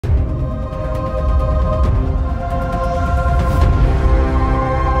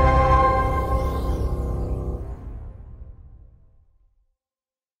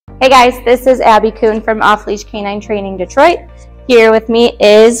Hey guys, this is Abbey Kuhn from Off Leash Canine Training Detroit. Here with me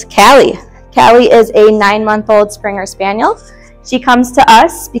is Callie. Callie is a 9-month-old Springer Spaniel. She comes to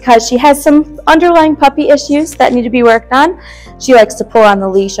us because she has some underlying puppy issues that need to be worked on. She likes to pull on the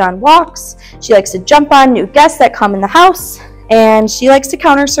leash on walks. She likes to jump on new guests that come in the house. And she likes to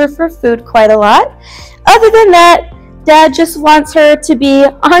counter surf for food quite a lot. Other than that, Dad just wants her to be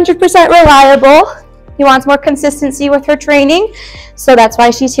 100% reliable. He wants more consistency with her training, so that's why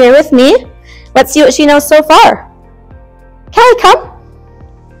she's here with me. Let's see what she knows so far. Callie, come.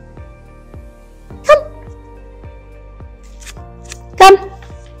 Come. Come.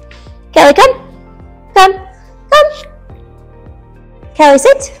 Callie, come. Come. Come. Callie,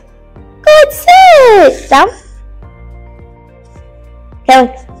 sit. Good, sit. Down.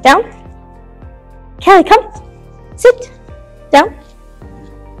 Callie, down. Callie, come. Sit. Down.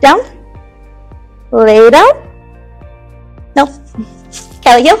 Down. Lay down. No.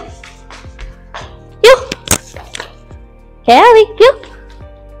 Callie, heel. Heel. Callie, heel.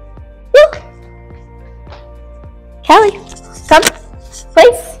 Heel. Callie, come.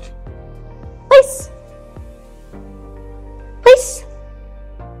 Place. Place. Place.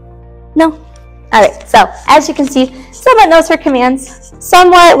 No. All right, so as you can see, somewhat knows her commands,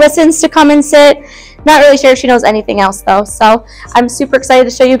 somewhat listens to come and sit. Not really sure if she knows anything else though, so I'm super excited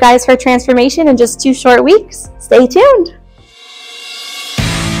to show you guys her transformation in just 2 short weeks. Stay tuned.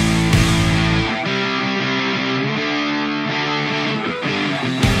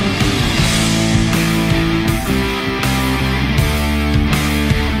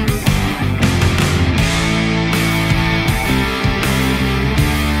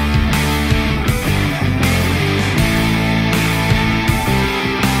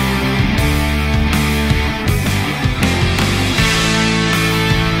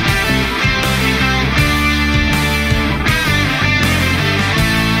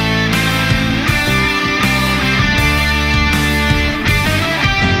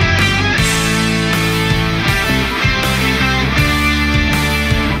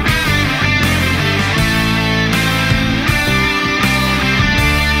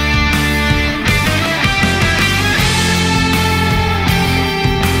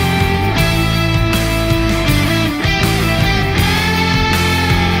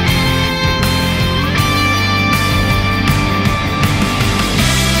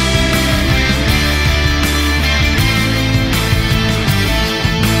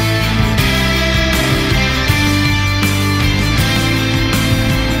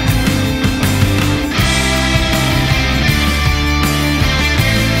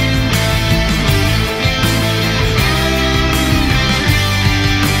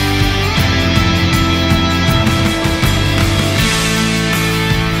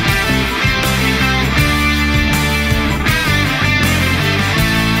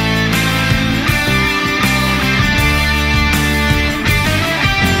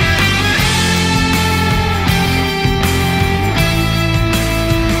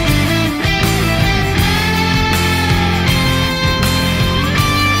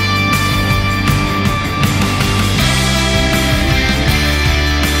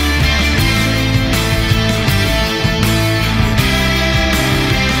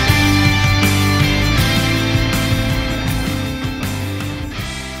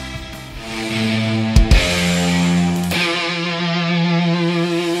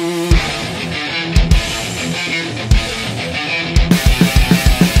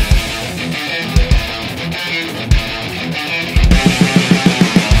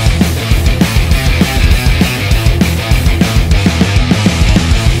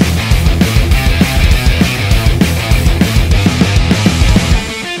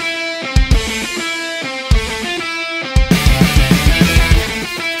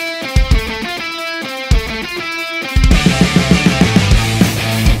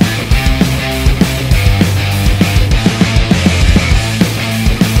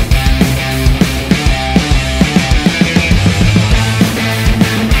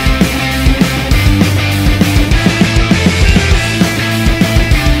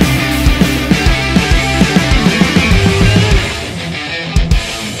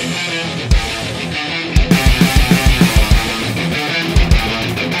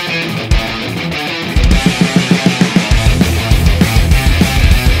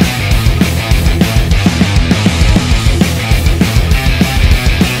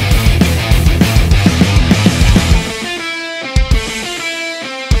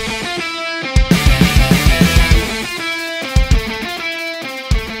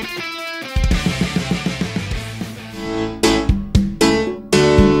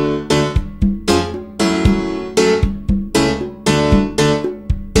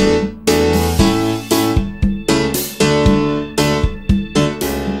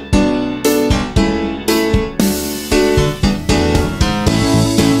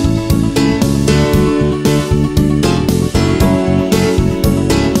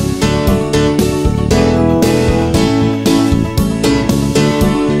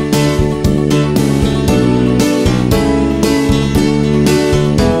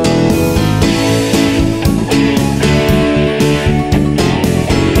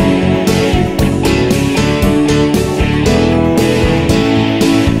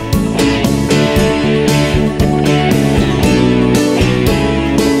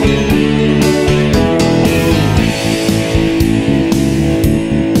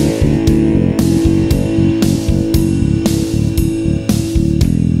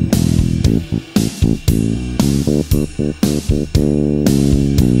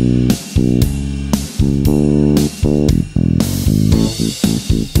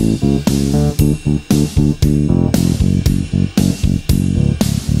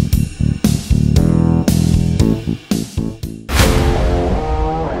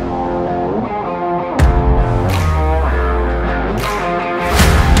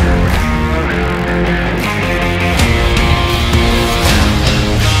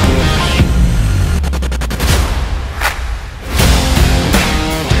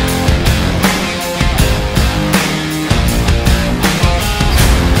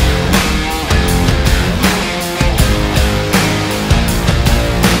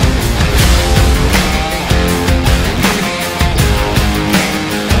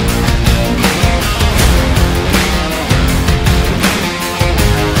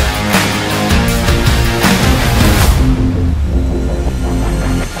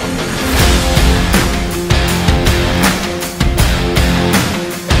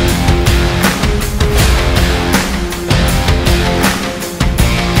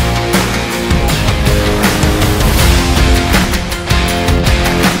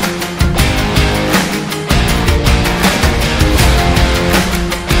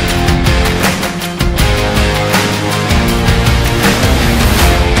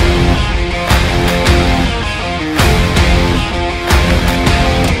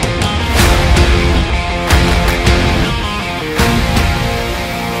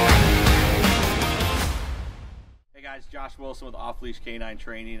 Josh Wilson with Off Leash Canine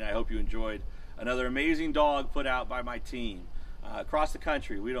Training. I hope you enjoyed another amazing dog put out by my team. Across the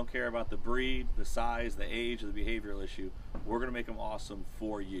country, we don't care about the breed, the size, the age, or the behavioral issue. We're going to make them awesome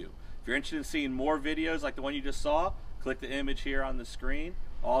for you. If you're interested in seeing more videos like the one you just saw, click the image here on the screen.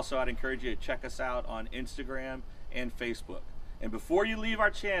 Also, I'd encourage you to check us out on Instagram and Facebook. And before you leave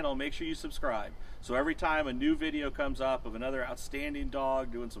our channel, make sure you subscribe. So every time a new video comes up of another outstanding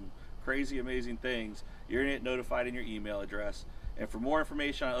dog doing some crazy, amazing things, you're going to get notified in your email address. And for more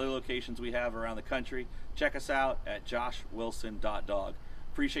information on other locations we have around the country, check us out at joshwilson.dog.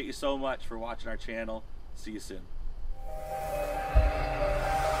 Appreciate you so much for watching our channel. See you soon.